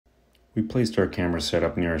We placed our camera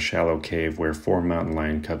setup near a shallow cave where 4 mountain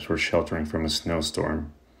lion cubs were sheltering from a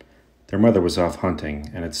snowstorm. Their mother was off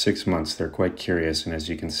hunting, and at 6 months they're quite curious, and as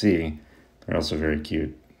you can see, they're also very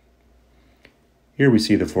cute. Here we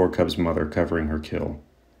see the 4 cubs' mother covering her kill,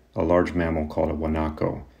 a large mammal called a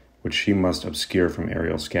guanaco, which she must obscure from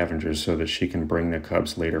aerial scavengers so that she can bring the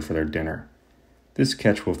cubs later for their dinner. This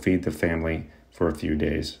catch will feed the family for a few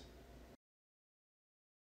days.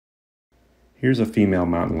 Here's a female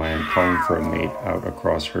mountain lion calling for a mate out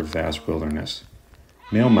across her vast wilderness.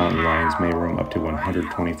 Male mountain lions may roam up to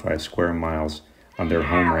 125 square miles on their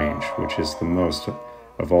home range, which is the most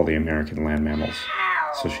of all the American land mammals,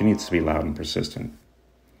 so she needs to be loud and persistent.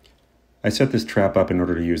 I set this trap up in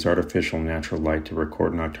order to use artificial natural light to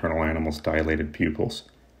record nocturnal animals' dilated pupils.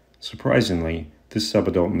 Surprisingly, this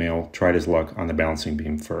subadult male tried his luck on the balancing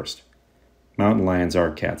beam first. Mountain lions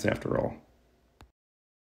are cats after all.